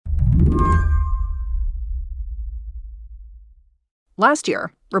Last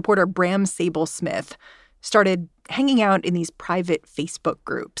year, reporter Bram Sable-Smith started hanging out in these private Facebook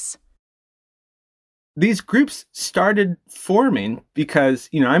groups. These groups started forming because,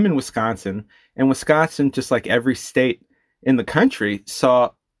 I'm in Wisconsin, and Wisconsin, just like every state in the country,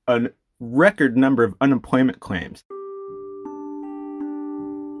 saw a record number of unemployment claims.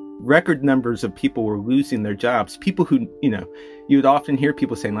 Record numbers of people were losing their jobs. People who, you would often hear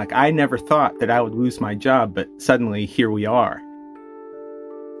people saying, like, I never thought that I would lose my job, but suddenly here we are.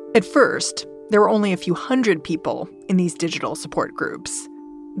 At first, there were only a few hundred people in these digital support groups.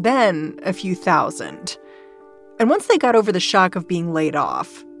 Then a few thousand. And once they got over the shock of being laid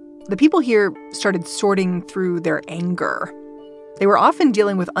off, the people here started sorting through their anger. They were often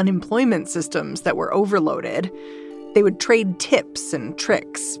dealing with unemployment systems that were overloaded. They would trade tips and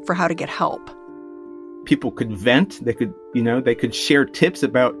tricks for how to get help. People could vent. They could share tips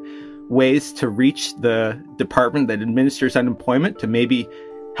about ways to reach the department that administers unemployment to maybe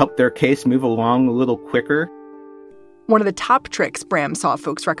help their case move along a little quicker. One of the top tricks Bram saw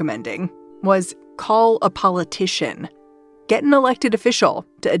folks recommending was call a politician. Get an elected official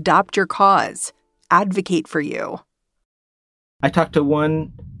to adopt your cause, advocate for you. I talked to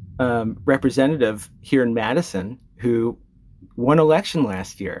one representative here in Madison who won election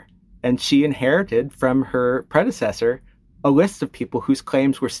last year, and she inherited from her predecessor a list of people whose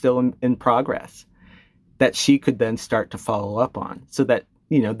claims were still in progress that she could then start to follow up on so that,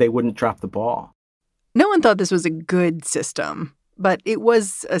 they wouldn't drop the ball. No one thought this was a good system, but it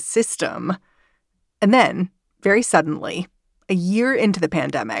was a system. And then, very suddenly, a year into the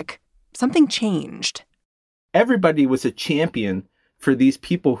pandemic, something changed. Everybody was a champion for these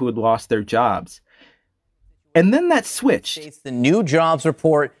people who had lost their jobs. And then that switched. It's the new jobs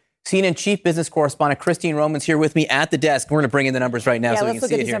report. CNN chief business correspondent Christine Roman's here with me at the desk. We're going to bring in the numbers right now so we can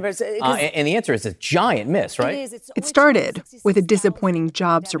see it here. And the answer is a giant miss, right? It started with a disappointing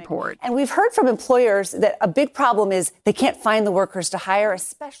jobs report. And we've heard from employers that a big problem is they can't find the workers to hire,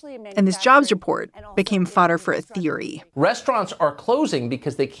 especially in manufacturing. And this jobs report became fodder for a theory. Restaurants are closing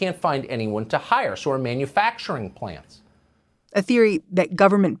because they can't find anyone to hire, so are manufacturing plants. A theory that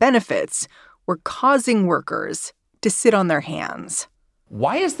government benefits were causing workers to sit on their hands.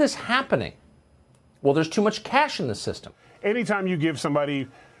 Why is this happening? Well, there's too much cash in the system. Anytime you give somebody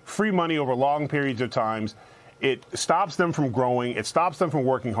free money over long periods of times, it stops them from growing. It stops them from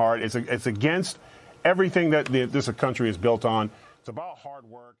working hard. It's against everything that this country is built on. It's about hard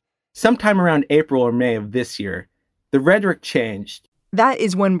work. Sometime around April or May of this year, the rhetoric changed. That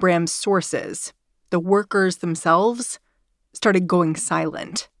is when Bram's sources, the workers themselves, started going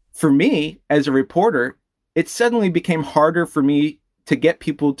silent. For me, as a reporter, it suddenly became harder for me to get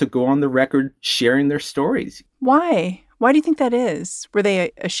people to go on the record sharing their stories. Why? Why do you think that is? Were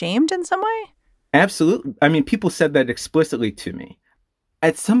they ashamed in some way? Absolutely. I mean, people said that explicitly to me.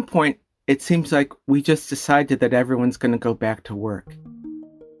 At some point, it seems like we just decided that everyone's going to go back to work.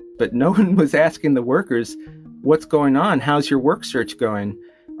 But no one was asking the workers, what's going on? How's your work search going?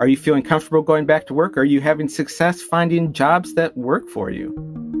 Are you feeling comfortable going back to work? Are you having success finding jobs that work for you?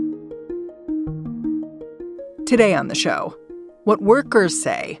 Today on the show, what workers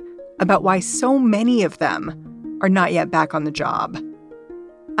say about why so many of them are not yet back on the job.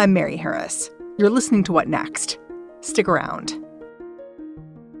 I'm Mary Harris. You're listening to What Next? Stick around.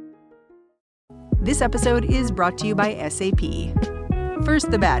 This episode is brought to you by SAP.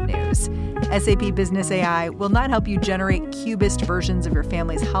 First, the bad news. SAP Business AI will not help you generate cubist versions of your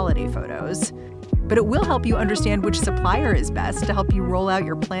family's holiday photos, but it will help you understand which supplier is best to help you roll out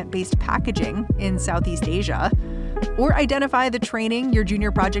your plant-based packaging in Southeast Asia, or identify the training your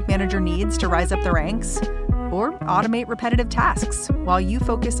junior project manager needs to rise up the ranks, or automate repetitive tasks while you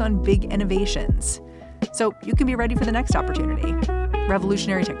focus on big innovations. So you can be ready for the next opportunity.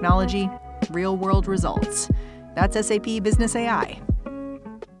 Revolutionary technology, real-world results. That's SAP Business AI.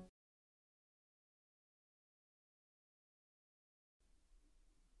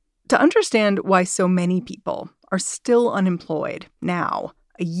 To understand why so many people are still unemployed now,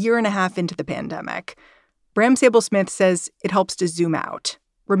 a year and a half into the pandemic, Bram Sable-Smith says it helps to zoom out.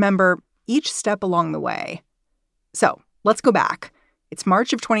 Remember each step along the way. So let's go back. It's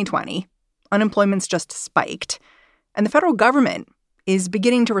March of 2020. Unemployment's just spiked. And the federal government is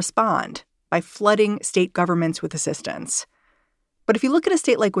beginning to respond by flooding state governments with assistance. But if you look at a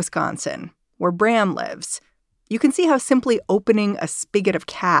state like Wisconsin, where Bram lives, you can see how simply opening a spigot of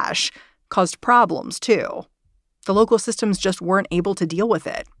cash caused problems, too. The local systems just weren't able to deal with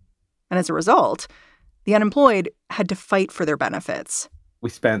it. And as a result, the unemployed had to fight for their benefits. We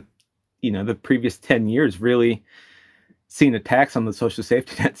spent, the previous 10 years really seen a tax on the social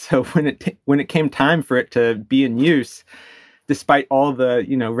safety net. So when it came time for it to be in use, despite all the,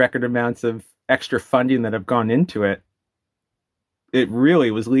 record amounts of extra funding that have gone into it, it really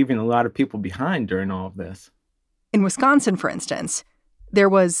was leaving a lot of people behind during all of this. In Wisconsin, for instance, there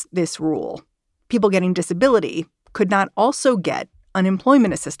was this rule. People getting disability could not also get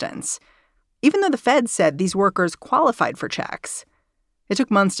unemployment assistance, even though the feds said these workers qualified for checks. It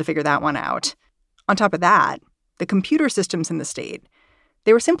took months to figure that one out. On top of that, the computer systems in the state,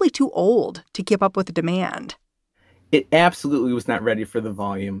 they were simply too old to keep up with the demand. It absolutely was not ready for the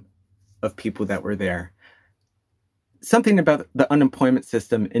volume of people that were there. Something about the unemployment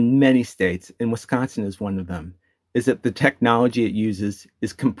system in many states, and Wisconsin is one of them, is that the technology it uses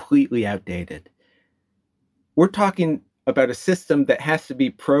is completely outdated. We're talking about a system that has to be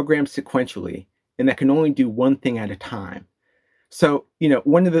programmed sequentially and that can only do one thing at a time. So,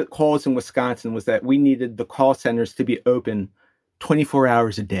 one of the calls in Wisconsin was that we needed the call centers to be open 24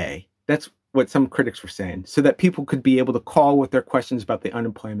 hours a day. That's what some critics were saying, so that people could be able to call with their questions about the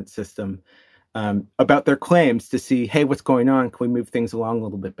unemployment system, about their claims to see, hey, what's going on? Can we move things along a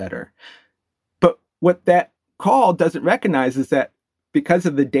little bit better? But what that call doesn't recognize is that because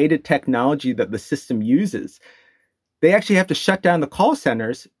of the data technology that the system uses, they actually have to shut down the call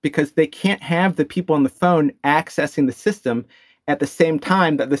centers because they can't have the people on the phone accessing the system at the same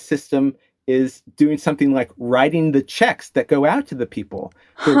time that the system is doing something like writing the checks that go out to the people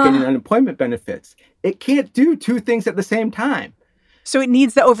who are getting unemployment benefits. It can't do two things at the same time. So it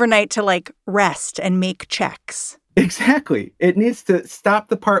needs the overnight to rest and make checks. Exactly. It needs to stop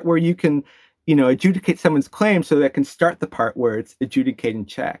the part where you can, adjudicate someone's claim so that it can start the part where it's adjudicating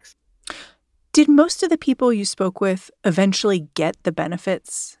checks. Did most of the people you spoke with eventually get the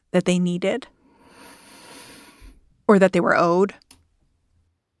benefits that they needed? Or that they were owed?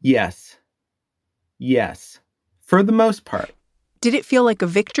 Yes. For the most part. Did it feel like a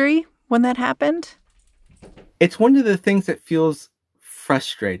victory when that happened? It's one of the things that feels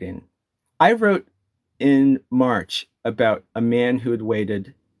frustrating. I wrote in March about a man who had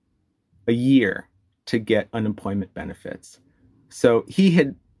waited a year to get unemployment benefits. So he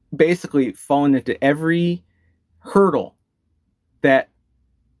had basically fallen into every hurdle that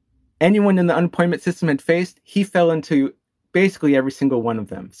anyone in the unemployment system had faced. He fell into basically every single one of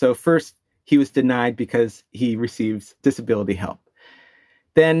them. So first, he was denied because he receives disability help.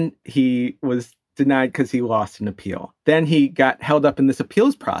 Then he was denied because he lost an appeal. Then he got held up in this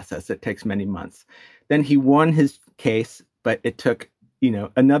appeals process that takes many months. Then he won his case, but it took,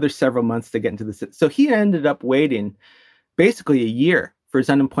 another several months to get into the system. So he ended up waiting basically a year for his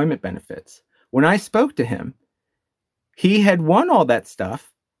unemployment benefits. When I spoke to him, he had won all that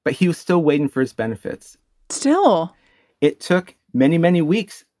stuff, but he was still waiting for his benefits. Still? It took many, many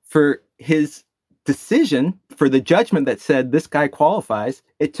weeks for his decision, for the judgment that said this guy qualifies.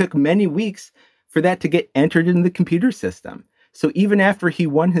 It took many weeks for that to get entered in the computer system. So even after he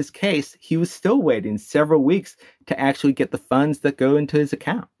won his case, he was still waiting several weeks to actually get the funds that go into his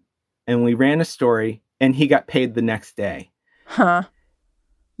account. And we ran a story, and he got paid the next day. Huh.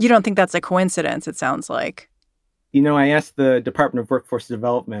 You don't think that's a coincidence, it sounds like. I asked the Department of Workforce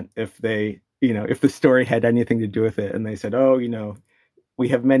Development if they, if the story had anything to do with it. And they said, we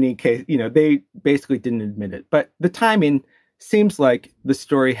have many cases, they basically didn't admit it. But the timing seems like the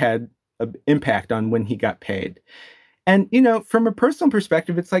story had an impact on when he got paid. And, from a personal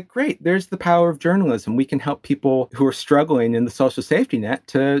perspective, it's like, great, there's the power of journalism. We can help people who are struggling in the social safety net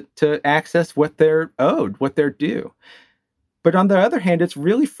to access what they're owed, what they're due. But on the other hand, it's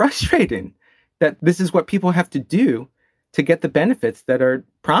really frustrating that this is what people have to do to get the benefits that are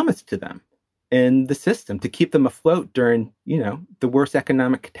promised to them in the system, to keep them afloat during, the worst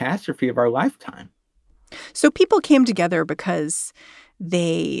economic catastrophe of our lifetime. So people came together because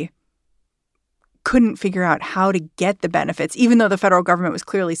they couldn't figure out how to get the benefits, even though the federal government was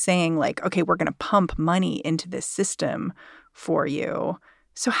clearly saying, okay, we're going to pump money into this system for you.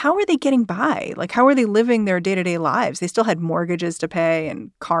 So how are they getting by? How are they living their day-to-day lives? They still had mortgages to pay and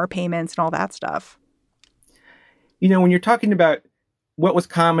car payments and all that stuff. When you're talking about what was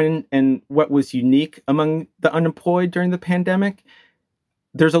common and what was unique among the unemployed during the pandemic,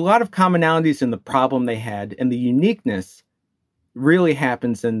 there's a lot of commonalities in the problem they had, and the uniqueness really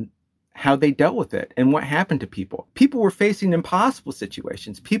happens in how they dealt with it and what happened to people. People were facing impossible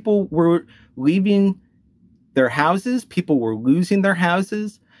situations. People were leaving their houses. People were losing their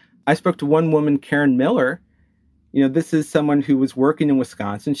houses. I spoke to one woman, Karen Miller. This is someone who was working in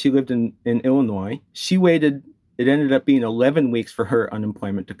Wisconsin. She lived in Illinois. She waited, it ended up being 11 weeks for her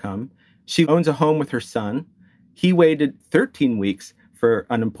unemployment to come. She owns a home with her son. He waited 13 weeks for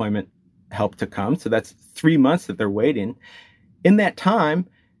unemployment help to come. So that's 3 months that they're waiting. In that time,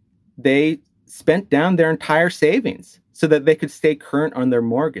 they spent down their entire savings so that they could stay current on their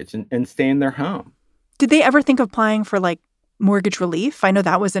mortgage and stay in their home. Did they ever think of applying for mortgage relief? I know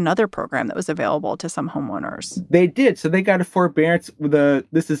that was another program that was available to some homeowners. They did. So they got a forbearance with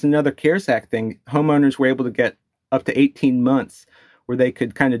this is another CARES Act thing. Homeowners were able to get up to 18 months where they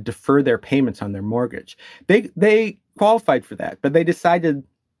could kind of defer their payments on their mortgage. They qualified for that, but they decided,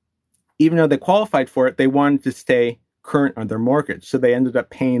 even though they qualified for it, they wanted to stay current on their mortgage. So they ended up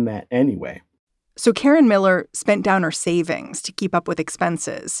paying that anyway. So Karen Miller spent down her savings to keep up with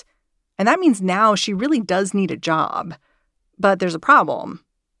expenses. And that means now she really does need a job. But there's a problem.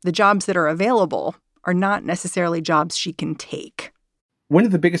 The jobs that are available are not necessarily jobs she can take. One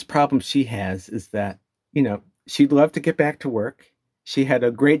of the biggest problems she has is that, she'd love to get back to work. She had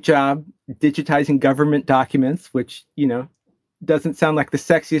a great job digitizing government documents, which, doesn't sound like the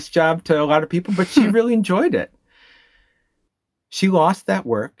sexiest job to a lot of people, but she really enjoyed it. She lost that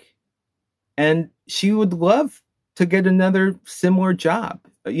work, and she would love to get another similar job.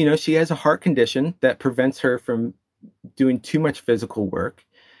 She has a heart condition that prevents her from doing too much physical work.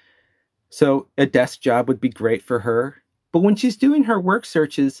 So a desk job would be great for her. But when she's doing her work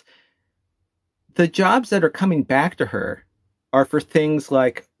searches, the jobs that are coming back to her are for things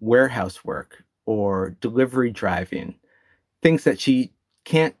like warehouse work or delivery driving, things that she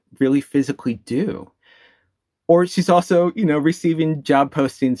can't really physically do. Or she's also, receiving job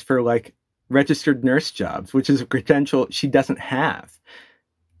postings for registered nurse jobs, which is a credential she doesn't have.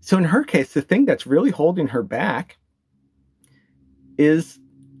 So in her case, the thing that's really holding her back is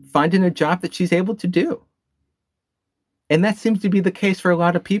finding a job that she's able to do. And that seems to be the case for a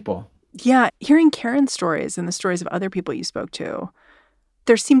lot of people. Yeah, hearing Karen's stories and the stories of other people you spoke to,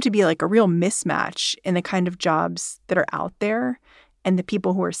 there seemed to be a real mismatch in the kind of jobs that are out there and the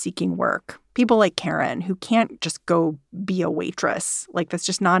people who are seeking work. People like Karen, who can't just go be a waitress. That's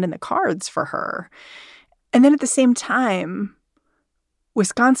just not in the cards for her. And then at the same time,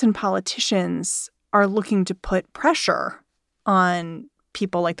 Wisconsin politicians are looking to put pressure on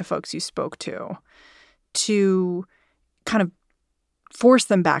people like the folks you spoke to kind of force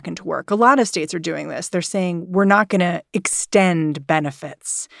them back into work. A lot of states are doing this. They're saying, we're not going to extend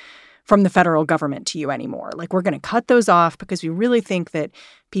benefits from the federal government to you anymore. We're going to cut those off because we really think that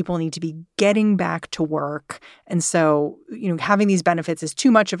people need to be getting back to work. And so, having these benefits is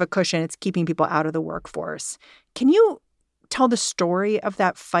too much of a cushion. It's keeping people out of the workforce. Can you tell the story of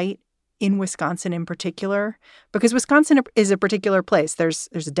that fight in Wisconsin in particular? Because Wisconsin is a particular place. There's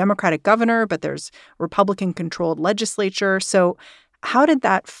a Democratic governor, but there's Republican-controlled legislature. So how did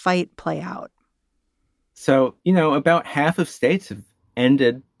that fight play out? So, about half of states have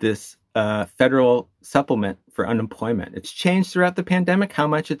ended this federal supplement for unemployment. It's changed throughout the pandemic how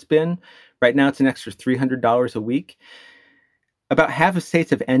much it's been. Right now, it's an extra $300 a week. About half of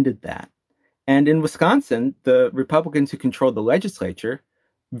states have ended that. And in Wisconsin, the Republicans who control the legislature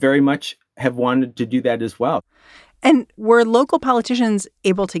very much have wanted to do that as well. And were local politicians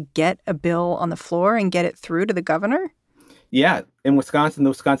able to get a bill on the floor and get it through to the governor? Yeah. In Wisconsin, the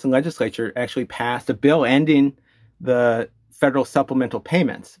Wisconsin legislature actually passed a bill ending the federal supplemental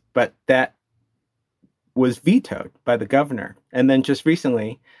payments, but that was vetoed by the governor. And then just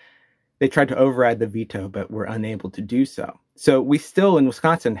recently, they tried to override the veto, but were unable to do so. So we still in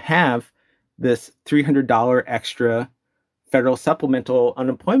Wisconsin have this $300 extra federal supplemental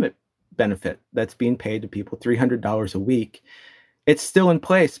unemployment benefit that's being paid to people, $300 a week. It's still in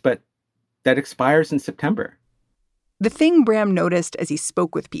place, but that expires in September. The thing Bram noticed as he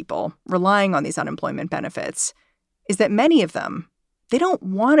spoke with people relying on these unemployment benefits is that many of them, they don't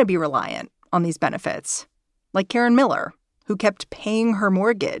want to be reliant on these benefits. Like Karen Miller, who kept paying her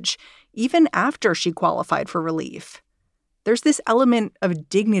mortgage even after she qualified for relief. There's this element of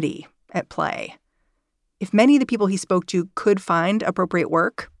dignity at play. If many of the people he spoke to could find appropriate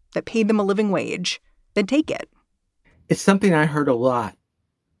work that paid them a living wage, then take it. It's something I heard a lot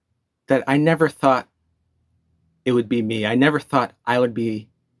that I never thought it would be me. I never thought I would be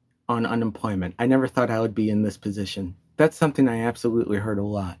on unemployment. I never thought I would be in this position. That's something I absolutely heard a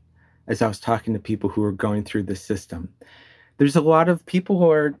lot as I was talking to people who are going through this system. There's a lot of people who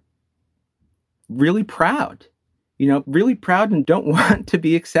are really proud, really proud and don't want to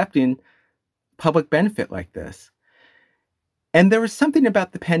be accepting public benefit like this. And there was something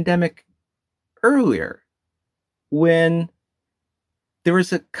about the pandemic earlier when there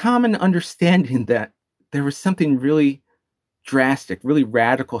was a common understanding that there was something really drastic, really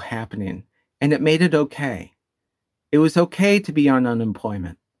radical happening, and it made it okay. It was okay to be on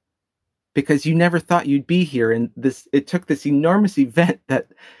unemployment because you never thought you'd be here. And it took this enormous event that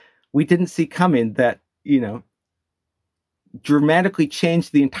we didn't see coming that, dramatically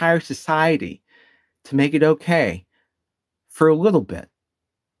changed the entire society to make it okay for a little bit.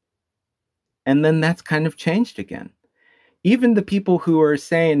 And then that's kind of changed again. Even the people who are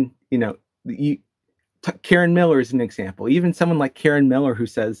saying, Karen Miller is an example. Even someone like Karen Miller who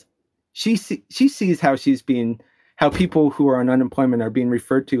says she sees how people who are on unemployment are being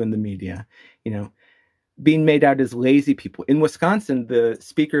referred to in the media, being made out as lazy people. In Wisconsin, the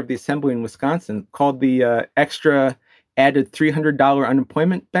Speaker of the Assembly in Wisconsin called the extra added $300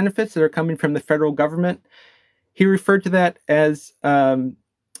 unemployment benefits that are coming from the federal government. He referred to that as a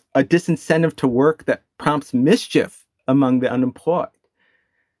disincentive to work that prompts mischief among the unemployed.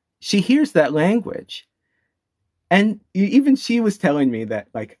 She hears that language. And even she was telling me that,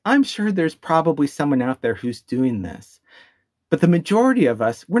 I'm sure there's probably someone out there who's doing this. But the majority of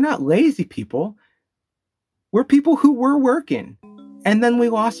us, we're not lazy people. We're people who were working. And then we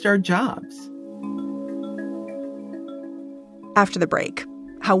lost our jobs. After the break,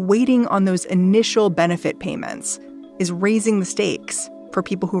 how waiting on those initial benefit payments is raising the stakes for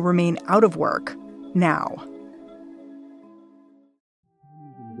people who remain out of work now.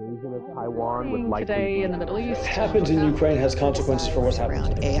 Today in the Middle East. What happens in Ukraine has consequences for what's happening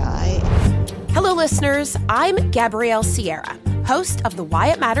around AI. Hello, listeners. I'm Gabrielle Sierra, host of the Why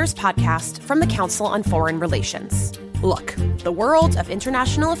It Matters podcast from the Council on Foreign Relations. Look, the world of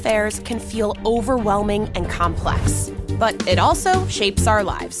international affairs can feel overwhelming and complex, but it also shapes our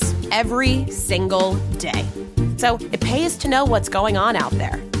lives every single day. So it pays to know what's going on out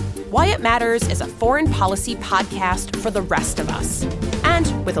there. Why It Matters is a foreign policy podcast for the rest of us.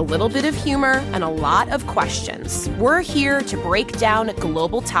 And with a little bit of humor and a lot of questions, we're here to break down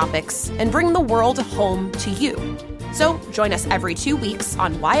global topics and bring the world home to you. So join us every 2 weeks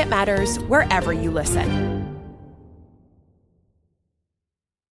on Why It Matters, wherever you listen.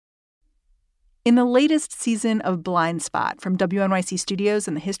 In the latest season of Blind Spot from WNYC Studios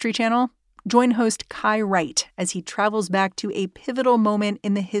and the History Channel, join host Kai Wright as he travels back to a pivotal moment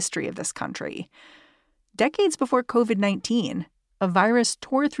in the history of this country. Decades before COVID-19, a virus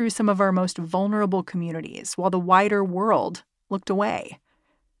tore through some of our most vulnerable communities while the wider world looked away.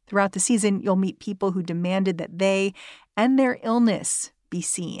 Throughout the season, you'll meet people who demanded that they and their illness be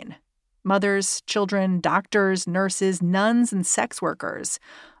seen. Mothers, children, doctors, nurses, nuns, and sex workers,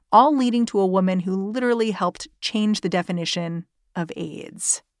 all leading to a woman who literally helped change the definition of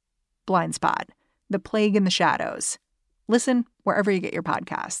AIDS. Blind Spot, The Plague in the Shadows. Listen wherever you get your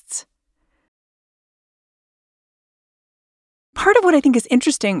podcasts. Part of what I think is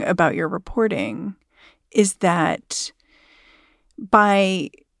interesting about your reporting is that by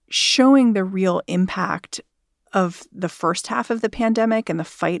showing the real impact of the first half of the pandemic and the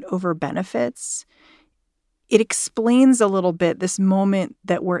fight over benefits, it explains a little bit this moment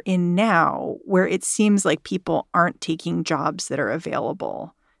that we're in now, where it seems like people aren't taking jobs that are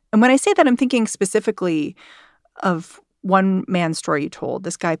available. And when I say that, I'm thinking specifically of one man's story you told,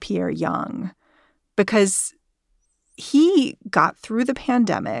 this guy, Pierre Young, because he got through the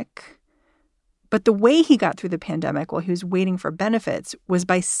pandemic, but the way he got through the pandemic while he was waiting for benefits was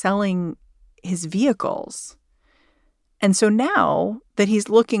by selling his vehicles. And so now that he's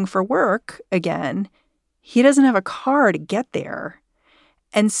looking for work again, he doesn't have a car to get there.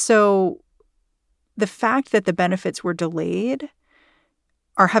 And so the fact that the benefits were delayed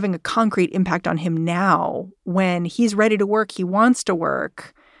are having a concrete impact on him now when he's ready to work, he wants to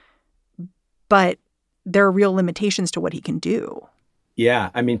work, but there are real limitations to what he can do. Yeah,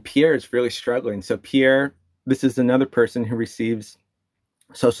 I mean, Pierre is really struggling. So Pierre, this is another person who receives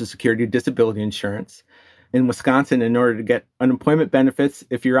Social Security disability insurance. In Wisconsin, in order to get unemployment benefits,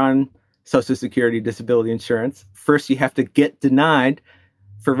 if you're on Social Security disability insurance, first you have to get denied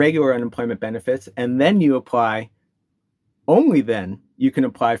for regular unemployment benefits, and then you apply. Only then you can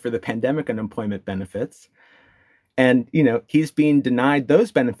apply for the pandemic unemployment benefits. And, he's being denied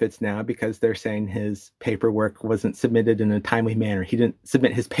those benefits now because they're saying his paperwork wasn't submitted in a timely manner. He didn't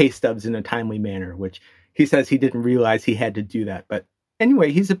submit his pay stubs in a timely manner, which he says he didn't realize he had to do that. But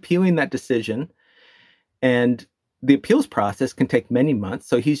anyway, he's appealing that decision. And the appeals process can take many months.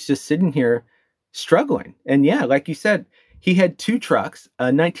 So he's just sitting here struggling. And yeah, like you said, he had two trucks, a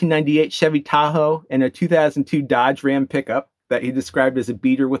 1998 Chevy Tahoe and a 2002 Dodge Ram pickup that he described as a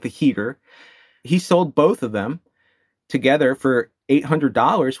beater with a heater. He sold both of them together for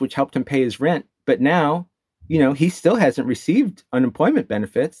 $800, which helped him pay his rent. But now, he still hasn't received unemployment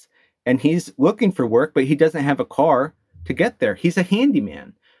benefits and he's looking for work, but he doesn't have a car to get there. He's a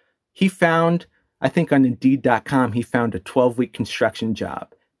handyman. He found, I think on Indeed.com, he found a 12-week construction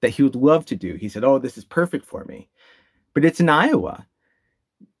job that he would love to do. He said, "Oh, this is perfect for me." But it's in Iowa.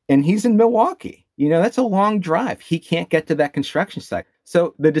 And he's in Milwaukee. That's a long drive. He can't get to that construction site.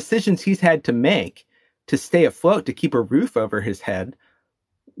 So the decisions he's had to make to stay afloat, to keep a roof over his head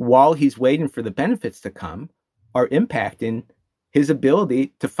while he's waiting for the benefits to come, are impacting his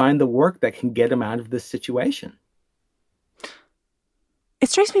ability to find the work that can get him out of this situation. It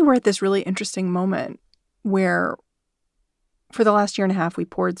strikes me we're at this really interesting moment where for the last year and a half, we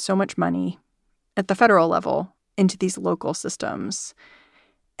poured so much money at the federal level into these local systems.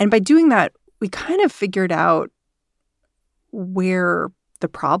 And by doing that, we kind of figured out where the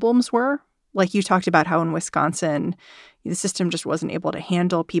problems were. Like you talked about how in Wisconsin, the system just wasn't able to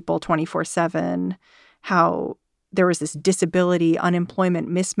handle people 24/7, how there was this disability unemployment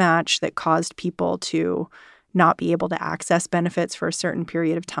mismatch that caused people to not be able to access benefits for a certain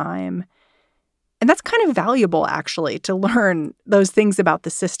period of time. And that's kind of valuable, actually, to learn those things about the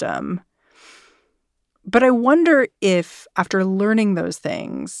system. But I wonder if after learning those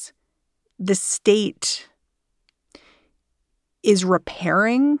things, the state is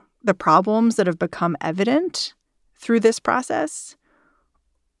repairing the problems that have become evident through this process,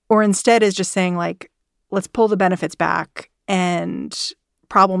 or instead is just saying, like, let's pull the benefits back and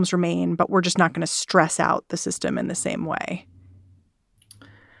problems remain, but we're just not going to stress out the system in the same way.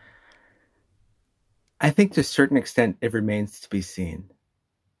 I think to a certain extent, it remains to be seen.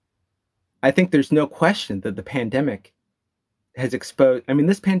 I think there's no question that the pandemic has exposed,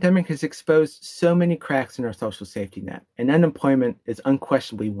 this pandemic has exposed so many cracks in our social safety net, and unemployment is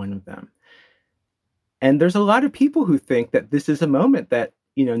unquestionably one of them. And there's a lot of people who think that this is a moment that,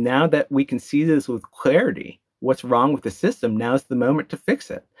 now that we can see this with clarity, what's wrong with the system, now's the moment to fix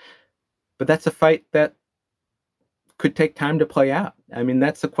it. But that's a fight that could take time to play out.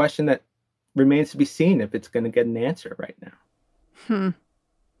 That's a question that remains to be seen if it's going to get an answer right now.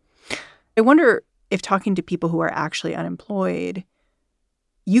 I wonder if talking to people who are actually unemployed,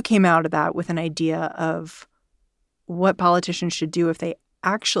 you came out of that with an idea of what politicians should do if they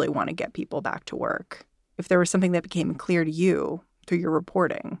actually want to get people back to work, if there was something that became clear to you through your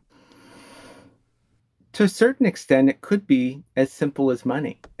reporting. To a certain extent, it could be as simple as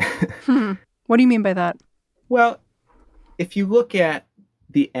money. What do you mean by that? Well, if you look at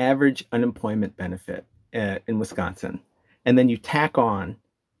the average unemployment benefit in Wisconsin, and then you tack on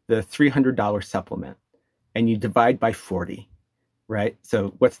the $300 supplement, and you divide by 40, right?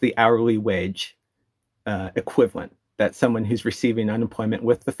 So what's the hourly wage equivalent that someone who's receiving unemployment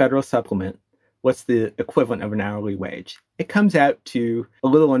with the federal supplement, what's the equivalent of an hourly wage? It comes out to a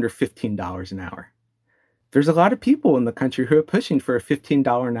little under $15 an hour. There's a lot of people in the country who are pushing for a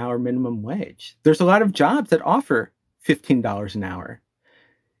 $15 an hour minimum wage. There's a lot of jobs that offer $15 an hour.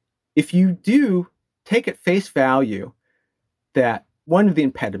 If you do take at face value that one of the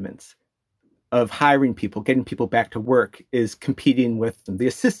impediments of hiring people, getting people back to work, is competing with the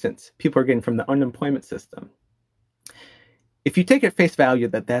assistance people are getting from the unemployment system. If you take at face value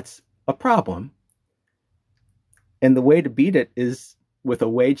that that's a problem, and the way to beat it is with a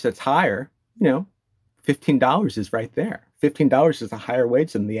wage that's higher, $15 is right there. $15 is a higher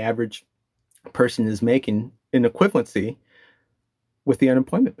wage than the average person is making in equivalency with the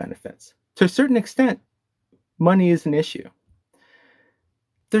unemployment benefits. To a certain extent, money is an issue.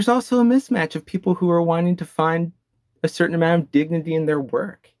 There's also a mismatch of people who are wanting to find a certain amount of dignity in their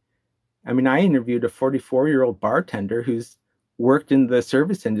work. I interviewed a 44-year-old bartender who's worked in the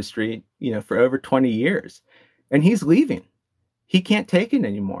service industry, for over 20 years, and he's leaving. He can't take it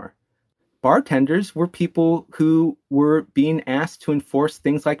anymore. Bartenders were people who were being asked to enforce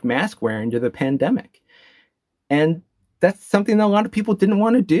things like mask wearing during the pandemic. And that's something that a lot of people didn't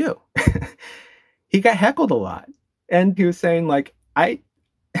want to do. He got heckled a lot. And he was saying, like,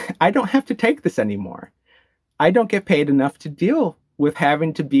 I don't have to take this anymore. I don't get paid enough to deal with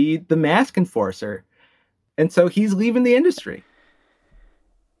having to be the mask enforcer. And so he's leaving the industry.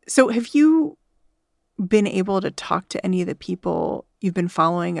 So have you been able to talk to any of the people you've been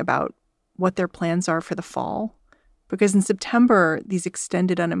following about what their plans are for the fall? Because in September, these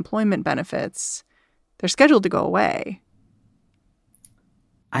extended unemployment benefits, they're scheduled to go away.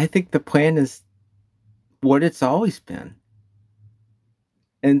 I think the plan is what it's always been.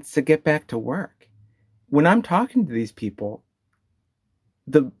 And to get back to work. When I'm talking to these people,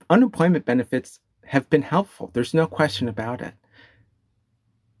 the unemployment benefits have been helpful. There's no question about it.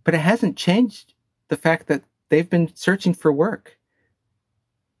 But it hasn't changed the fact that they've been searching for work.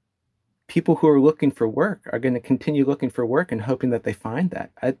 People who are looking for work are going to continue looking for work and hoping that they find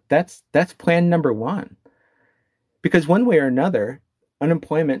that. That's plan number one. Because one way or another,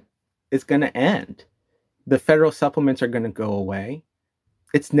 unemployment is going to end. The federal supplements are going to go away.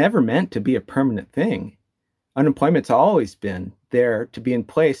 It's never meant to be a permanent thing. Unemployment's always been there to be in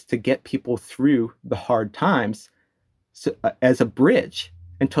place to get people through the hard times as a bridge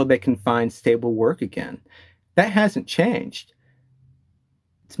until they can find stable work again. That hasn't changed.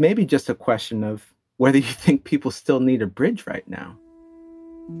 It's maybe just a question of whether you think people still need a bridge right now.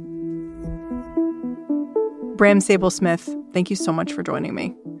 Bram Sabel-Smith, thank you so much for joining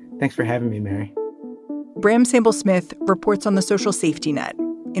me. Thanks for having me, Mary. Bram Sabel-Smith reports on the social safety net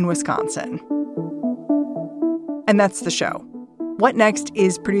in Wisconsin. And that's the show. What Next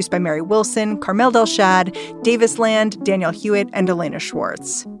is produced by Mary Wilson, Carmel Delshad, Davis Land, Danielle Hewitt, and Elena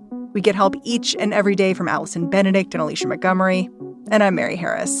Schwartz. We get help each and every day from Allison Benedict and Alicia Montgomery. And I'm Mary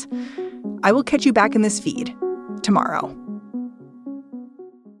Harris. I will catch you back in this feed tomorrow.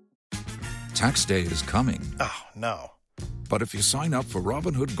 Tax day is coming. Oh, no. But if you sign up for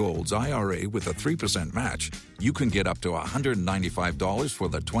Robinhood Gold's IRA with a 3% match, you can get up to $195 for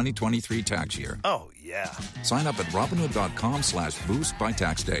the 2023 tax year. Oh, yeah. Sign up at Robinhood.com/boost by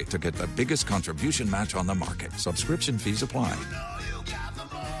tax day to get the biggest contribution match on the market. Subscription fees apply.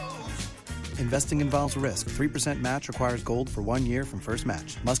 Investing involves risk. 3% match requires gold for 1 year from first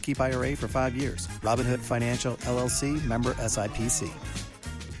match. Must keep IRA for 5 years. Robinhood Financial, LLC, member SIPC.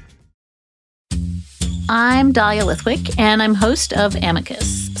 I'm Dahlia Lithwick, and I'm host of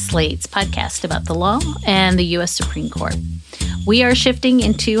Amicus, Slate's podcast about the law and the U.S. Supreme Court. We are shifting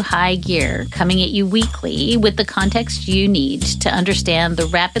into high gear, coming at you weekly with the context you need to understand the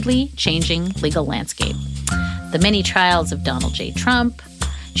rapidly changing legal landscape. The many trials of Donald J. Trump,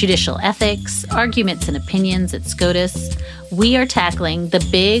 judicial ethics, arguments and opinions at SCOTUS. We are tackling the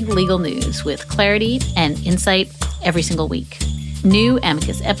big legal news with clarity and insight every single week. New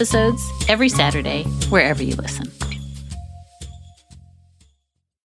Amicus episodes every Saturday, wherever you listen.